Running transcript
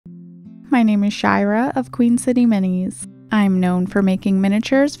my name is Shyra of Queen City Minis. I'm known for making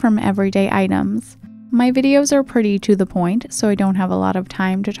miniatures from everyday items. My videos are pretty to the point, so I don't have a lot of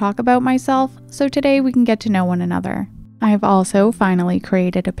time to talk about myself, so today we can get to know one another. I've also finally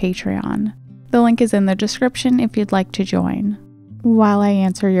created a Patreon. The link is in the description if you'd like to join. While I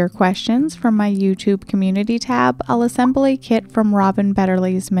answer your questions from my YouTube community tab, I'll assemble a kit from Robin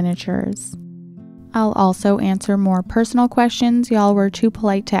Betterly's Miniatures. I'll also answer more personal questions y'all were too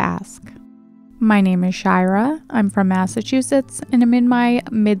polite to ask. My name is Shyra, I'm from Massachusetts, and I'm in my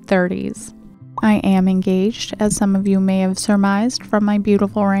mid-30s. I am engaged, as some of you may have surmised from my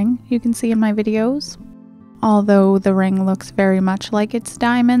beautiful ring you can see in my videos. Although the ring looks very much like it's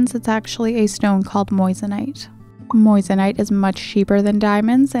diamonds, it's actually a stone called moissanite. Moissanite is much cheaper than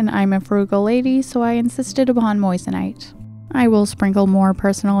diamonds, and I'm a frugal lady, so I insisted upon moissanite. I will sprinkle more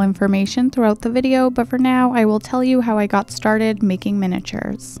personal information throughout the video, but for now I will tell you how I got started making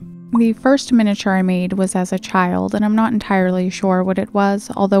miniatures. The first miniature I made was as a child, and I'm not entirely sure what it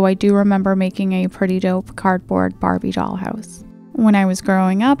was, although I do remember making a pretty dope cardboard Barbie dollhouse. When I was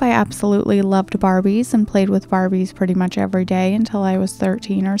growing up, I absolutely loved Barbies and played with Barbies pretty much every day until I was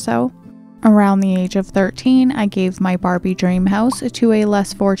 13 or so. Around the age of 13, I gave my Barbie dream house to a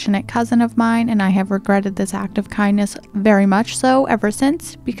less fortunate cousin of mine, and I have regretted this act of kindness very much so ever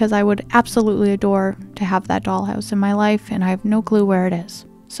since, because I would absolutely adore to have that dollhouse in my life, and I have no clue where it is.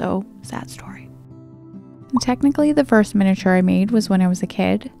 So, sad story. Technically, the first miniature I made was when I was a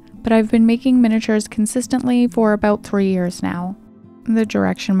kid, but I've been making miniatures consistently for about 3 years now. The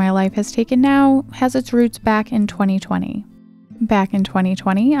direction my life has taken now has its roots back in 2020. Back in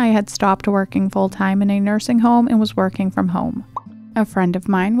 2020, I had stopped working full-time in a nursing home and was working from home. A friend of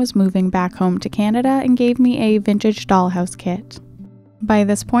mine was moving back home to Canada and gave me a vintage dollhouse kit. By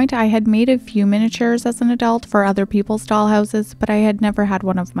this point, I had made a few miniatures as an adult for other people's dollhouses, but I had never had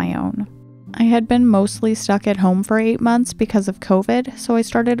one of my own. I had been mostly stuck at home for 8 months because of COVID, so I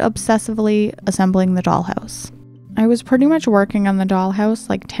started obsessively assembling the dollhouse. I was pretty much working on the dollhouse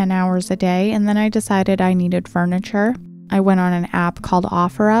like 10 hours a day, and then I decided I needed furniture. I went on an app called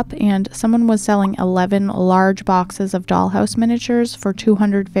OfferUp, and someone was selling 11 large boxes of dollhouse miniatures for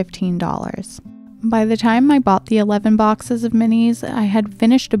 $215. By the time I bought the 11 boxes of minis, I had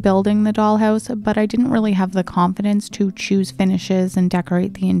finished building the dollhouse, but I didn't really have the confidence to choose finishes and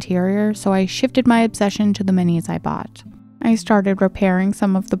decorate the interior, so I shifted my obsession to the minis I bought. I started repairing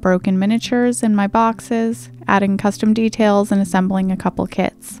some of the broken miniatures in my boxes, adding custom details, and assembling a couple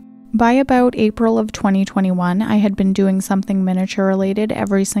kits. By about April of 2021, I had been doing something miniature related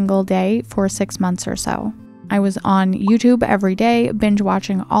every single day for 6 months or so. I was on YouTube every day, binge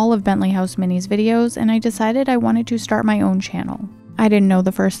watching all of Bentley House Mini's videos, and I decided I wanted to start my own channel. I didn't know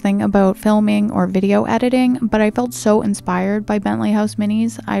the first thing about filming or video editing, but I felt so inspired by Bentley House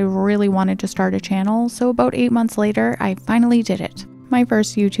Minis, I really wanted to start a channel, so about 8 months later, I finally did it. My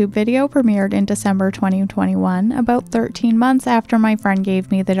first YouTube video premiered in December 2021, about 13 months after my friend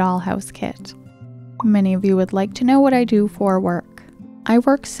gave me the dollhouse kit. Many of you would like to know what I do for work. I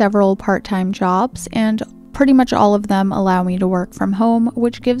work several part-time jobs, and pretty much all of them allow me to work from home,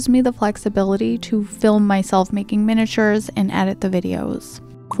 which gives me the flexibility to film myself making miniatures and edit the videos.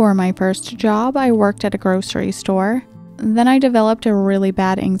 For my first job, I worked at a grocery store. Then I developed a really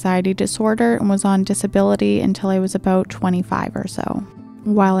bad anxiety disorder and was on disability until I was about 25 or so.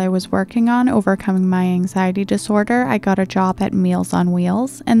 While I was working on overcoming my anxiety disorder, I got a job at Meals on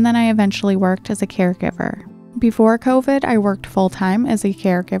Wheels, and then I eventually worked as a caregiver. Before COVID, I worked full-time as a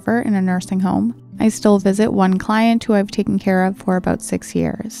caregiver in a nursing home. I still visit one client who I've taken care of for about 6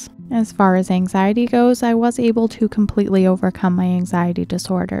 years. As far as anxiety goes, I was able to completely overcome my anxiety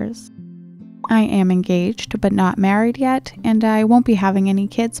disorders. I am engaged but not married yet, and I won't be having any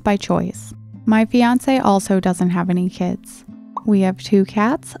kids by choice. My fiance also doesn't have any kids. We have 2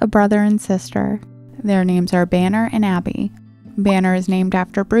 cats, a brother and sister. Their names are Banner and Abby. Banner is named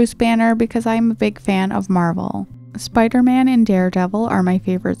after Bruce Banner because I'm a big fan of Marvel. Spider-Man and Daredevil are my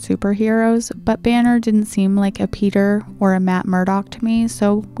favorite superheroes, but Banner didn't seem like a Peter or a Matt Murdock to me,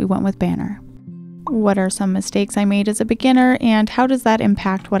 so we went with Banner. What are some mistakes I made as a beginner, and how does that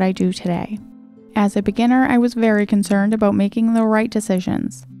impact what I do today? As a beginner, I was very concerned about making the right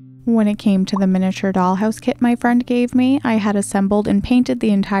decisions. When it came to the miniature dollhouse kit my friend gave me, I had assembled and painted the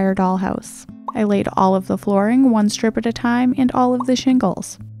entire dollhouse. I laid all of the flooring one strip at a time and all of the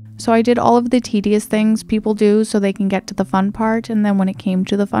shingles. So I did all of the tedious things people do so they can get to the fun part, and then when it came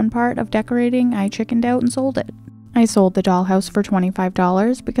to the fun part of decorating, I chickened out and sold it. I sold the dollhouse for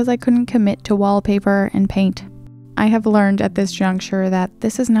 $25 because I couldn't commit to wallpaper and paint. I have learned at this juncture that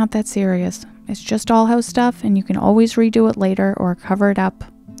this is not that serious. It's just dollhouse stuff, and you can always redo it later or cover it up.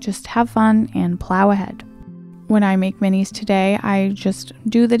 Just have fun and plow ahead. When I make minis today, I just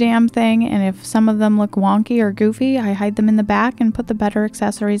do the damn thing, and if some of them look wonky or goofy, I hide them in the back and put the better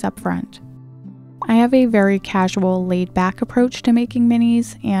accessories up front. I have a very casual, laid-back approach to making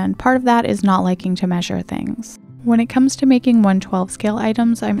minis, and part of that is not liking to measure things. When it comes to making 1/12 scale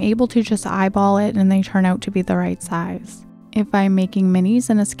items, I'm able to just eyeball it and they turn out to be the right size. If I'm making minis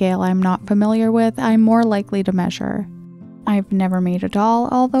in a scale I'm not familiar with, I'm more likely to measure. I've never made a doll,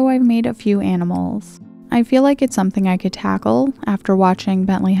 although I've made a few animals. I feel like it's something I could tackle after watching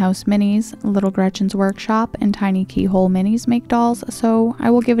Bentley House Minis, Little Gretchen's Workshop, and Tiny Keyhole Minis make dolls, so I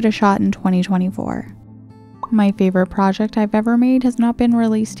will give it a shot in 2024. My favorite project I've ever made has not been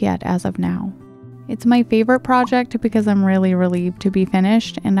released yet as of now. It's my favorite project because I'm really relieved to be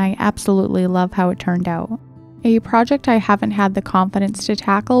finished, and I absolutely love how it turned out. A project I haven't had the confidence to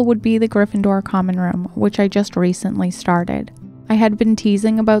tackle would be the Gryffindor Common Room, which I just recently started. I had been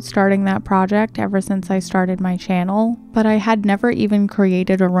teasing about starting that project ever since I started my channel, but I had never even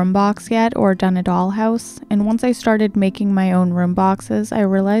created a room box yet or done a dollhouse, and once I started making my own room boxes, I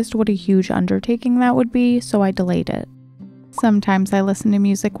realized what a huge undertaking that would be, so I delayed it. Sometimes I listen to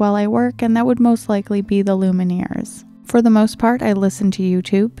music while I work, and that would most likely be the Lumineers. For the most part, I listen to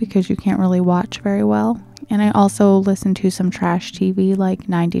YouTube because you can't really watch very well, and I also listen to some trash TV like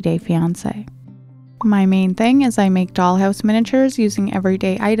 90 Day Fiancé. My main thing is I make dollhouse miniatures using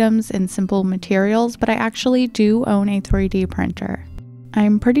everyday items and simple materials, but I actually do own a 3D printer.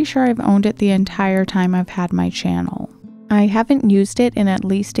 I'm pretty sure I've owned it the entire time I've had my channel. I haven't used it in at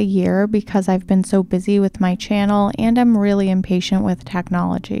least a year because I've been so busy with my channel and I'm really impatient with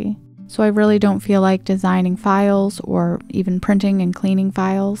technology. So I really don't feel like designing files or even printing and cleaning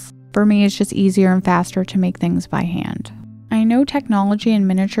files. For me, it's just easier and faster to make things by hand. I know technology and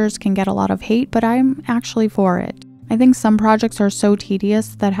miniatures can get a lot of hate, but I'm actually for it. I think some projects are so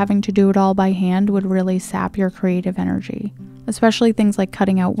tedious that having to do it all by hand would really sap your creative energy, especially things like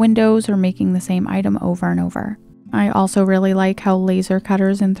cutting out windows or making the same item over and over. I also really like how laser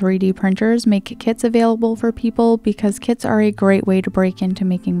cutters and 3D printers make kits available for people because kits are a great way to break into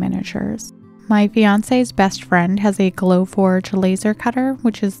making miniatures. My fiance's best friend has a Glowforge laser cutter,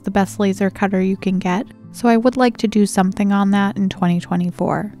 which is the best laser cutter you can get. So I would like to do something on that in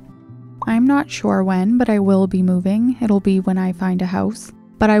 2024. I'm not sure when, but I will be moving. It'll be when I find a house.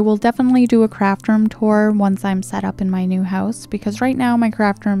 But I will definitely do a craft room tour once I'm set up in my new house, because right now my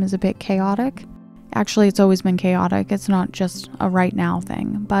craft room is a bit chaotic. Actually, it's always been chaotic. It's not just a right now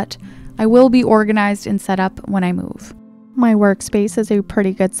thing, but I will be organized and set up when I move. My workspace is a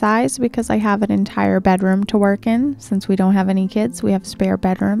pretty good size because I have an entire bedroom to work in. Since we don't have any kids, we have spare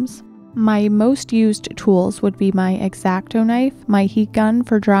bedrooms. My most used tools would be my X-Acto knife, my heat gun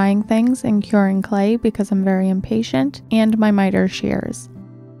for drying things and curing clay because I'm very impatient, and my miter shears.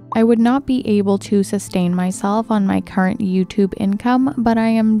 I would not be able to sustain myself on my current YouTube income, but I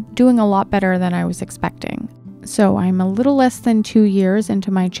am doing a lot better than I was expecting. So I'm a little less than 2 years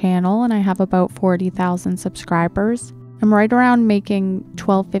into my channel and I have about 40,000 subscribers. I'm right around making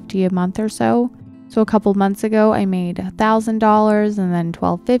 $12.50 a month or so. So a couple months ago, I made $1,000 and then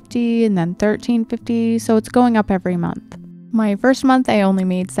 $12.50 and then $13.50, so it's going up every month. My first month, I only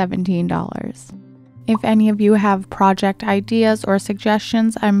made $17. If any of you have project ideas or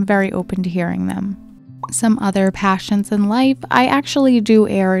suggestions, I'm very open to hearing them. Some other passions in life, I actually do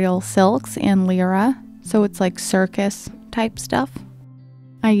aerial silks and lyra, so it's like circus type stuff.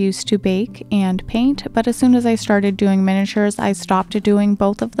 I used to bake and paint, but as soon as I started doing miniatures, I stopped doing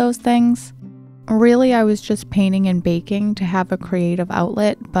both of those things. Really, I was just painting and baking to have a creative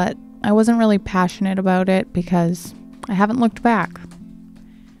outlet, but I wasn't really passionate about it because I haven't looked back.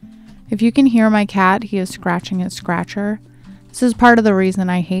 If you can hear my cat, he is scratching his scratcher. This is part of the reason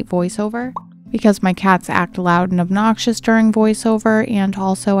I hate voiceover, because my cats act loud and obnoxious during voiceover, and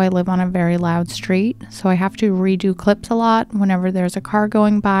also I live on a very loud street, so I have to redo clips a lot whenever there's a car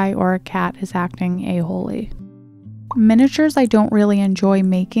going by or a cat is acting a-holy. Miniatures I don't really enjoy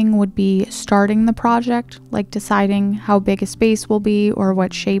making would be starting the project, like deciding how big a space will be or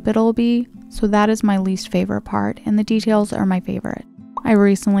what shape it'll be, so that is my least favorite part, and the details are my favorite. I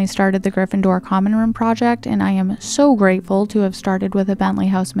recently started the Gryffindor Common Room project, and I am so grateful to have started with a Bentley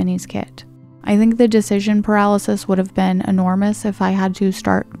House Minis kit. I think the decision paralysis would have been enormous if I had to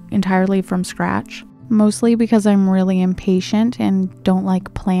start entirely from scratch. Mostly because I'm really impatient and don't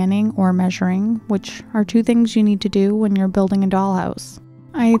like planning or measuring, which are two things you need to do when you're building a dollhouse.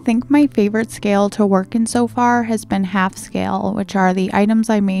 I think my favorite scale to work in so far has been half scale, which are the items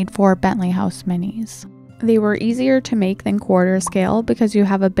I made for Bentley House Minis. They were easier to make than quarter scale because you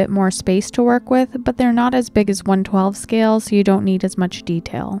have a bit more space to work with, but they're not as big as 1/12 scale, so you don't need as much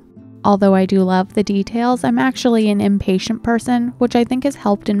detail. Although I do love the details, I'm actually an impatient person, which I think has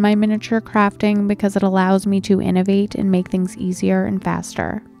helped in my miniature crafting because it allows me to innovate and make things easier and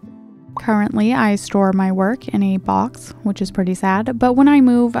faster. Currently, I store my work in a box, which is pretty sad, but when I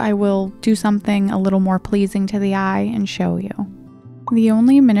move, I will do something a little more pleasing to the eye and show you. The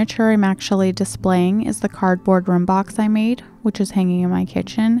only miniature I'm actually displaying is the cardboard room box I made, which is hanging in my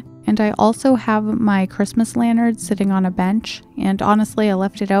kitchen, and I also have my Christmas lantern sitting on a bench, and honestly I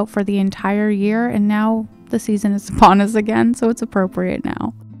left it out for the entire year and now the season is upon us again, so it's appropriate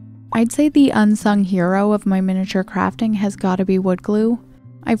now. I'd say the unsung hero of my miniature crafting has gotta be wood glue.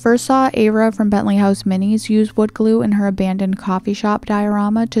 I first saw Shyra from Bentley House Minis use wood glue in her abandoned coffee shop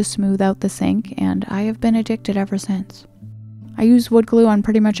diorama to smooth out the sink, and I have been addicted ever since. I use wood glue on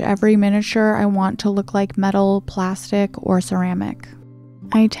pretty much every miniature I want to look like metal, plastic, or ceramic.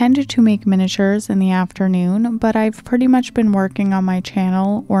 I tend to make miniatures in the afternoon, but I've pretty much been working on my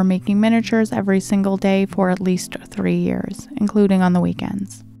channel or making miniatures every single day for at least 3 years, including on the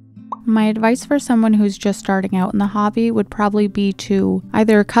weekends. My advice for someone who's just starting out in the hobby would probably be to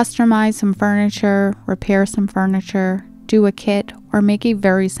either customize some furniture, repair some furniture, do a kit, or make a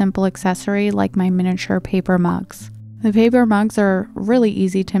very simple accessory like my miniature paper mugs. The paper mugs are really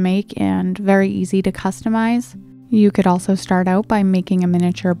easy to make and very easy to customize. You could also start out by making a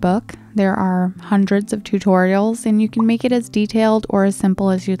miniature book. There are hundreds of tutorials and you can make it as detailed or as simple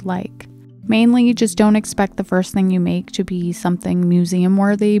as you'd like. Mainly, just don't expect the first thing you make to be something museum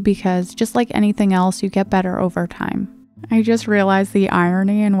worthy because just like anything else, you get better over time. I just realized the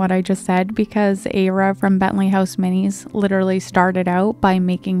irony in what I just said because Shyra from Bentley House Minis literally started out by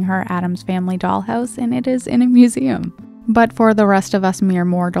making her Addams Family dollhouse and it is in a museum. But for the rest of us mere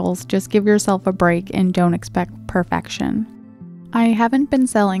mortals, just give yourself a break and don't expect perfection. I haven't been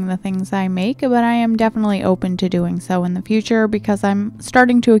selling the things I make, but I am definitely open to doing so in the future because I'm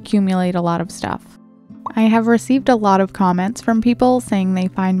starting to accumulate a lot of stuff. I have received a lot of comments from people saying they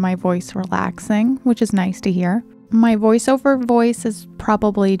find my voice relaxing, which is nice to hear. My voiceover voice is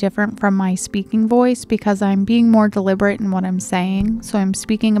probably different from my speaking voice because I'm being more deliberate in what I'm saying, so I'm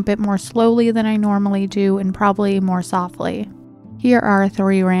speaking a bit more slowly than I normally do and probably more softly. Here are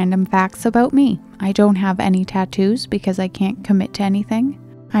 3 random facts about me. I don't have any tattoos because I can't commit to anything.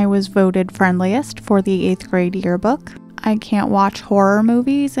 I was voted friendliest for the 8th grade yearbook. I can't watch horror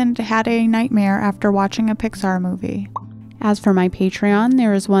movies and had a nightmare after watching a Pixar movie. As for my Patreon,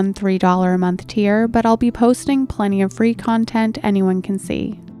 there is one $3 a month tier, but I'll be posting plenty of free content anyone can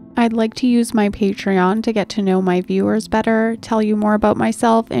see. I'd like to use my Patreon to get to know my viewers better, tell you more about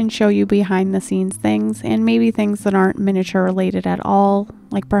myself, and show you behind the scenes things, and maybe things that aren't miniature related at all,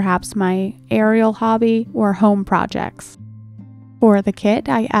 like perhaps my aerial hobby or home projects. For the kit,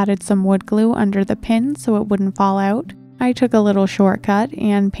 I added some wood glue under the pin so it wouldn't fall out. I took a little shortcut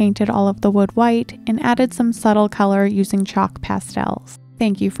and painted all of the wood white and added some subtle color using chalk pastels.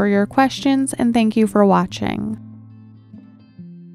 Thank you for your questions and thank you for watching.